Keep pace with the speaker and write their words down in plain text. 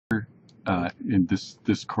in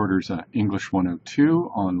this quarter's English 102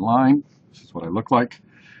 online. This is what I look like.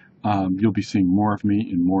 You'll be seeing more of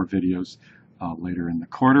me in more videos later in the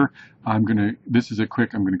quarter. I'm going to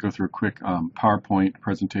go through a quick PowerPoint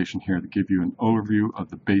presentation here to give you an overview of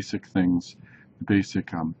the basic things, the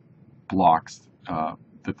basic blocks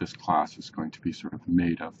that this class is going to be sort of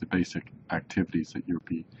made of, the basic activities that you'll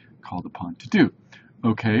be called upon to do.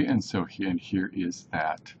 Okay, and so here is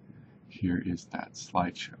that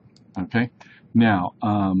slideshow. Okay, now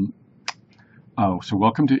so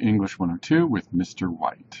welcome to English 102 with Mr.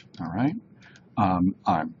 White. All right, I'm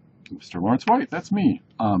Mr. Lawrence White. That's me.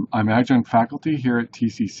 I'm adjunct faculty here at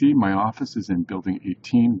TCC. My office is in Building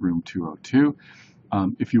 18, Room 202.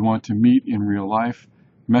 If you want to meet in real life,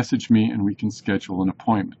 message me and we can schedule an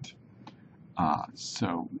appointment.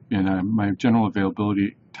 My general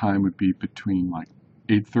availability time would be between like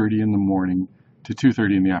 8:30 in the morning to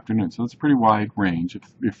 2:30 in the afternoon. So it's a pretty wide range.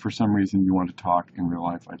 If for some reason you want to talk in real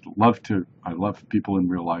life, I love people in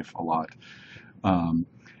real life a lot.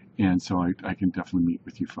 And so I can definitely meet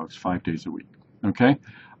with you folks 5 days a week. Okay.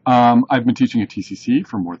 I've been teaching at TCC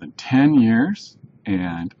for more than 10 years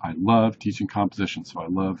and I love teaching composition. So I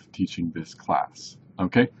love teaching this class.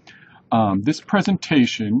 Okay. This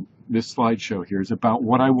presentation, this slideshow here, is about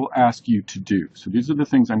what I will ask you to do. So these are the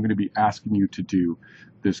things I'm going to be asking you to do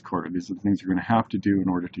this quarter. These are the things you're going to have to do in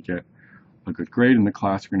order to get a good grade in the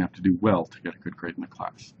class. You're going to have to do well to get a good grade in the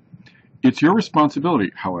class. It's your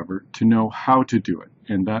responsibility, however, to know how to do it.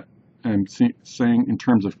 And that I'm saying in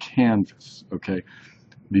terms of Canvas, okay?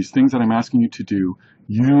 These things that I'm asking you to do,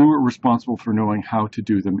 you are responsible for knowing how to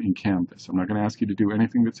do them in Canvas. I'm not going to ask you to do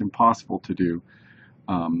anything that's impossible to do,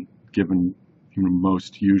 given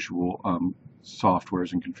most usual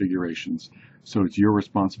softwares and configurations. So it's your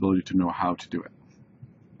responsibility to know how to do it.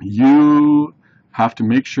 You have to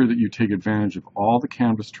make sure that you take advantage of all the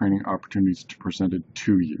Canvas training opportunities presented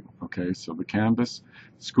to you. Okay, so the Canvas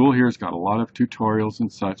school here has got a lot of tutorials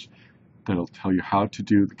and such that'll tell you how to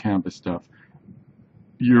do the Canvas stuff.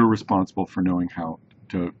 You're responsible for knowing how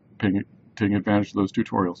to taking advantage of those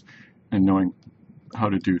tutorials and knowing how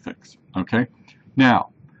to do things. Okay, now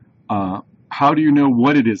how do you know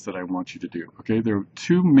what it is that I want you to do? Okay, there are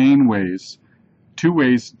two ways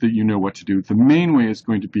that you know what to do. The main way is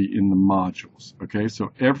going to be in the modules. Okay,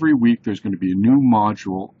 so every week there's going to be a new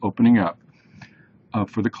module opening up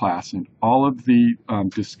for the class, and all of the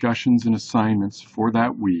discussions and assignments for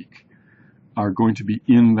that week are going to be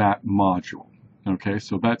in that module. Okay,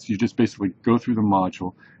 so you just basically go through the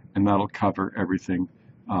module and that'll cover everything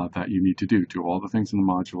that you need to do. Do all the things in the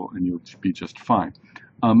module and you'll be just fine.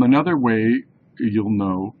 Another way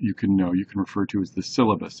you can refer to as the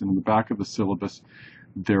syllabus, and in the back of the syllabus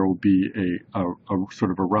there will be a sort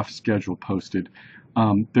of a rough schedule posted.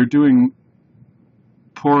 They're doing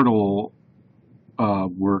portal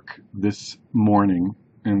work this morning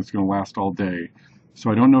and it's going to last all day, so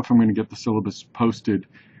I don't know if I'm going to get the syllabus posted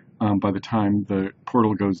by the time the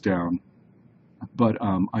portal goes down, but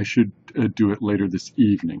I should do it later this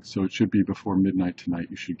evening, so it should be before midnight tonight.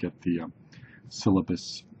 You should get the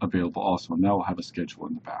syllabus available also, and that will have a schedule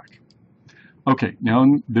in the back. Okay, now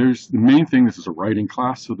there's the main thing. This is a writing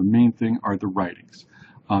class, so the main thing are the writings.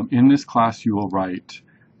 In this class you will write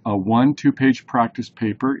a 1-2-page practice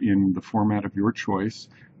paper in the format of your choice.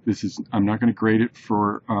 I'm not going to grade it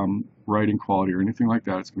for writing quality or anything like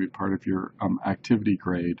that. It's going to be part of your activity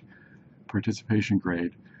grade, participation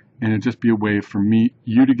grade, and it'll just be a way for me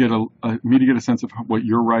to get a sense of what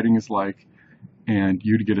your writing is like, and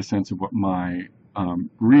you to get a sense of what my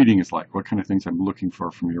reading is like, what kind of things I'm looking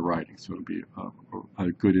for from your writing. So it'll be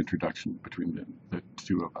a good introduction between the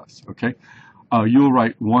two of us. Okay, you'll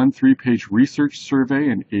write 1 3-page research survey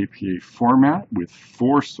in APA format with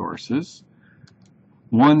 4 sources,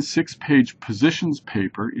 1 6-page positions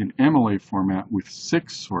paper in MLA format with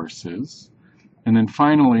 6 sources, and then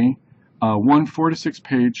finally 1 4- to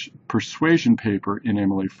 6-page persuasion paper in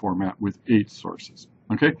MLA format with 8 sources.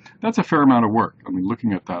 Okay, that's a fair amount of work. I mean,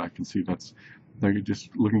 looking at that, I can see just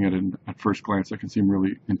looking at it at first glance, that can seem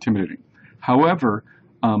really intimidating. However,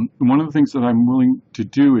 one of the things that I'm willing to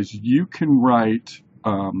do is you can write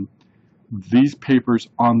these papers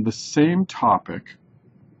on the same topic.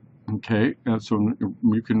 Okay, so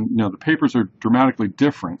you can, now the papers are dramatically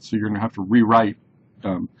different, so you're going to have to rewrite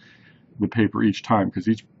the paper each time, because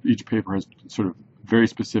each paper has sort of very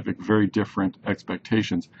specific, very different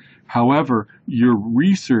expectations. However, your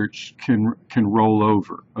research can roll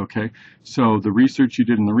over. Okay, so the research you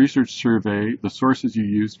did in the research survey, the sources you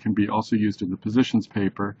used can be also used in the positions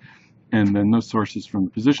paper, and then those sources from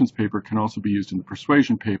the positions paper can also be used in the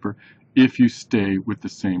persuasion paper if you stay with the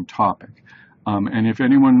same topic. And if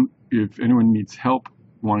anyone if anyone needs help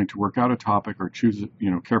wanting to work out a topic or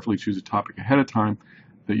carefully choose a topic ahead of time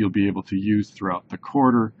that you'll be able to use throughout the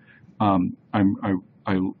quarter, I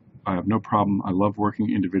have no problem. I love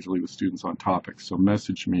working individually with students on topics, so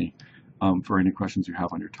message me for any questions you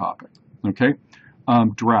have on your topic. Okay?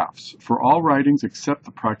 Drafts. For all writings except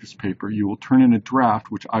the practice paper, you will turn in a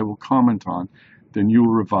draft, which I will comment on. Then you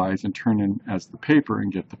will revise and turn in as the paper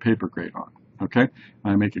and get the paper grade on. Okay?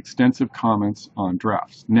 I make extensive comments on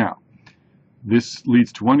drafts. Now, this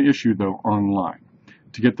leads to one issue, though, online.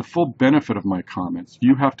 To get the full benefit of my comments,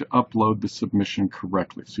 you have to upload the submission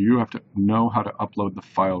correctly. So you have to know how to upload the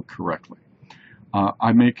file correctly.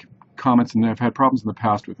 I make comments, and I've had problems in the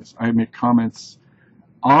past with this. I make comments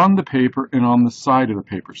on the paper and on the side of the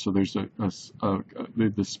paper. So there's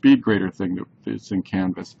the speed grader thing that's in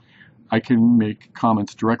Canvas. I can make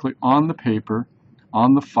comments directly on the paper,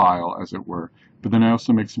 on the file, as it were, but then I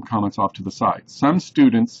also make some comments off to the side. Some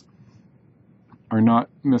students are not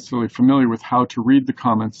necessarily familiar with how to read the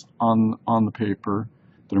comments on the paper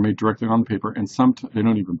that are made directly on the paper, and they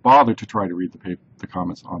don't even bother to try to read the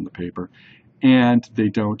comments on the paper, and they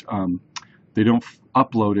don't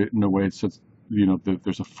upload it in a way that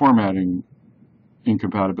there's a formatting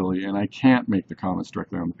incompatibility, and I can't make the comments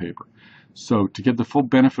directly on the paper. So to get the full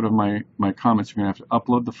benefit of my comments, you're going to have to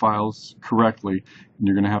upload the files correctly, and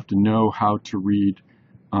you're going to have to know how to read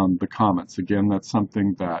the comments. Again, that's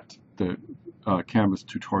something that the Canvas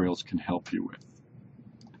tutorials can help you with.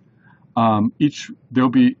 Each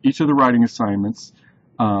of the writing assignments,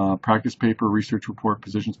 practice paper, research report,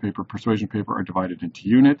 positions paper, persuasion paper, are divided into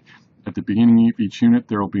unit. At the beginning of each unit,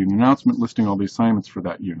 there will be an announcement listing all the assignments for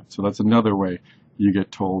that unit. So that's another way you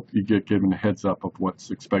get given a heads up of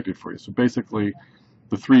what's expected for you. So basically,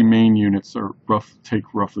 the 3 main units take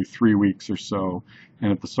roughly 3 weeks or so,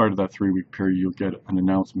 and at the start of that 3-week period, you'll get an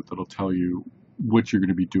announcement that'll tell you what you're going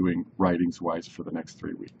to be doing writings-wise for the next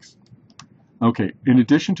 3 weeks. Okay, in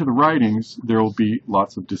addition to the writings, there will be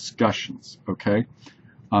lots of discussions, okay?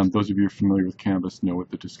 Those of you who are familiar with Canvas know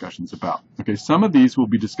what the discussion's about. Okay, some of these will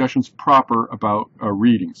be discussions proper about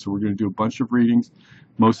reading. So we're going to do a bunch of readings,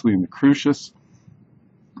 mostly in the Crucius,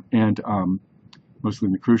 and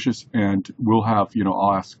we'll have,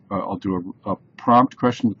 I'll do a prompt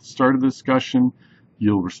question at the start of the discussion.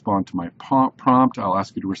 You'll respond to my prompt. I'll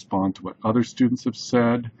ask you to respond to what other students have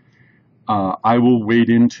said. I will wade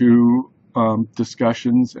into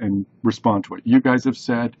discussions and respond to what you guys have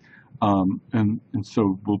said. And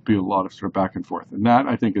so we'll be a lot of sort of back and forth. And that,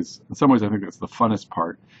 I think, is, in some ways, I think that's the funnest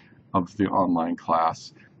part of the online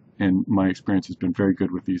class. And my experience has been very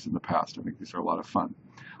good with these in the past. I think these are a lot of fun.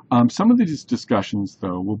 Some of these discussions,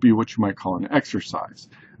 though, will be what you might call an exercise.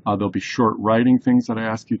 There'll be short writing things that I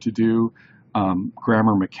ask you to do,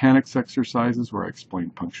 grammar mechanics exercises where I explain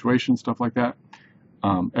punctuation, stuff like that,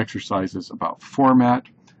 exercises about format,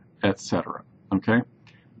 etc. Okay?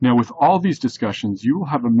 Now, with all these discussions, you will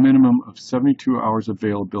have a minimum of 72 hours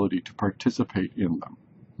availability to participate in them.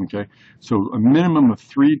 Okay? So a minimum of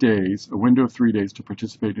 3 days, a window of 3 days to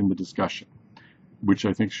participate in the discussion, which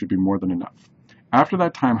I think should be more than enough. After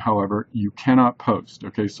that time, however, you cannot post.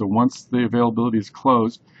 Okay? So once the availability is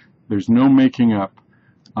closed, there's no making up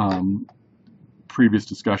previous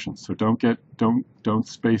discussions. So don't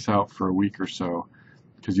space out for a week or so,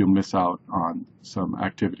 because you'll miss out on some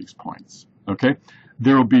activities points. Okay?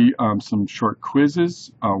 There will be some short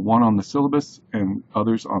quizzes, one on the syllabus and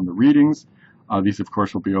others on the readings. These, of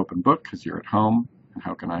course, will be open book because you're at home. And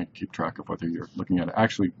how can I keep track of whether you're looking at it?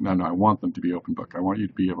 Actually, no, I want them to be open book. I want you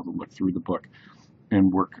to be able to look through the book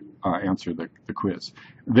and answer the quiz.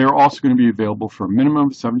 They're also going to be available for a minimum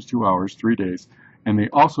of 72 hours, 3 days, and they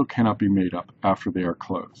also cannot be made up after they are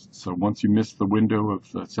closed. So once you miss the window of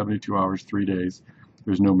the 72 hours, 3 days,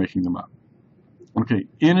 there's no making them up. Okay,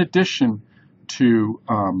 in addition to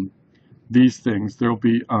these things, there will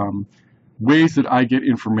be ways that I get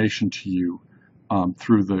information to you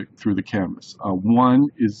through the Canvas. One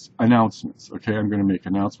is announcements. Okay, I'm going to make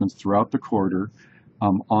announcements throughout the quarter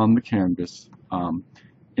on the Canvas,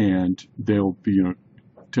 and they'll be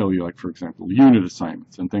tell you, like, for example, unit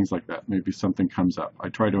assignments and things like that. Maybe something comes up. I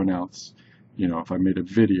try to announce, if I made a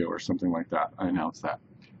video or something like that, I announce that.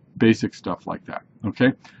 Basic stuff like that.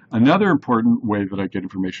 Okay. Another important way that I get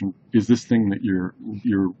information is this thing that you're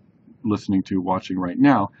listening to, watching right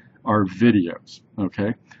now, are videos.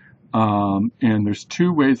 Okay. And there's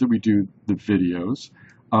 2 ways that we do the videos.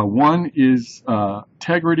 One is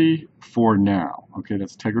Tegrity for now. Okay,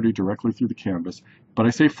 that's Tegrity directly through the Canvas. But I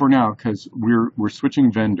say for now because we're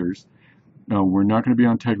switching vendors. No, we're not going to be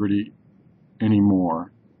on Tegrity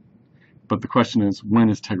anymore. But the question is, when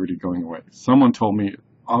is Tegrity going away? Someone told me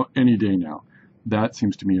any day now That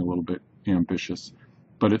seems to me a little bit ambitious.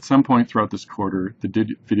 But at some point throughout this quarter, the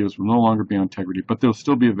videos will no longer be on Tegrity, but they'll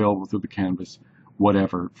still be available through the Canvas,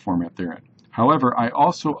 whatever format they're in. However, I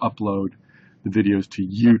also upload the videos to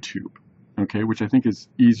YouTube, okay, which I think is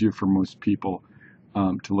easier for most people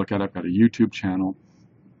to look at. I've got a YouTube channel,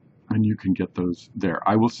 and you can get those there.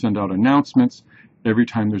 I will send out announcements every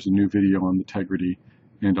time there's a new video on the Tegrity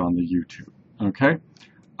and on the YouTube, okay?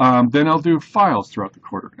 Then I'll do files throughout the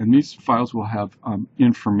quarter, and these files will have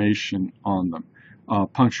information on them,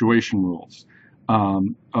 punctuation rules,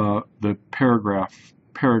 the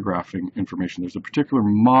paragraphing information. There's a particular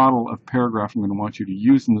model of paragraph I'm going to want you to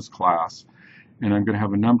use in this class, and I'm going to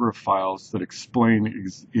have a number of files that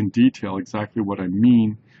explain in detail exactly what I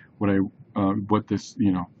mean,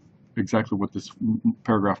 exactly what this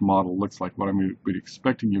paragraph model looks like, what I'm going to be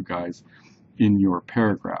expecting you guys in your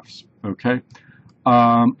paragraphs, okay?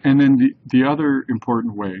 And then the other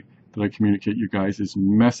important way that I communicate you guys is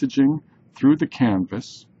messaging through the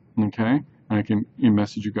Canvas, okay? And I can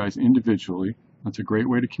message you guys individually. That's a great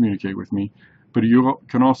way to communicate with me. But you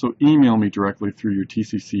can also email me directly through your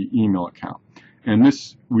TCC email account. And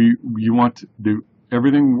this, you want to do,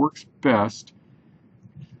 everything works best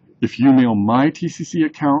if you mail my TCC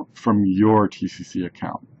account from your TCC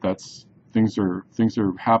account. Things are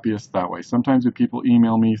happiest that way. Sometimes if people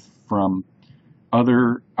email me from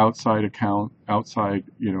other outside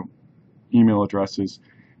email addresses,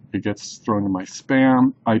 it gets thrown in my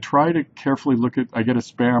spam. I try to carefully I get a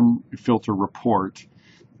spam filter report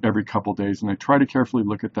every couple days, and I try to carefully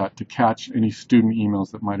look at that to catch any student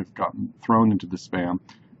emails that might have gotten thrown into the spam.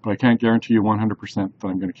 But I can't guarantee you 100% that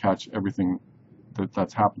I'm going to catch everything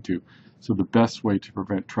that's happened to. So the best way to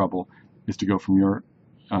prevent trouble is to go from your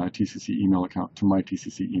TCC email account to my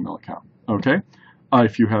TCC email account. Okay?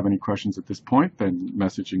 If you have any questions at this point, then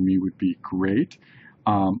messaging me would be great.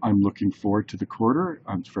 I'm looking forward to the quarter.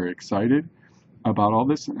 I'm very excited about all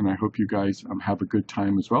this, and I hope you guys have a good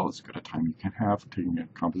time as well. As good a time you can have taking a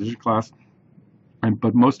composition class.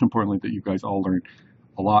 But most importantly, that you guys all learn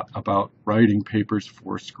a lot about writing papers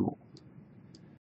for school.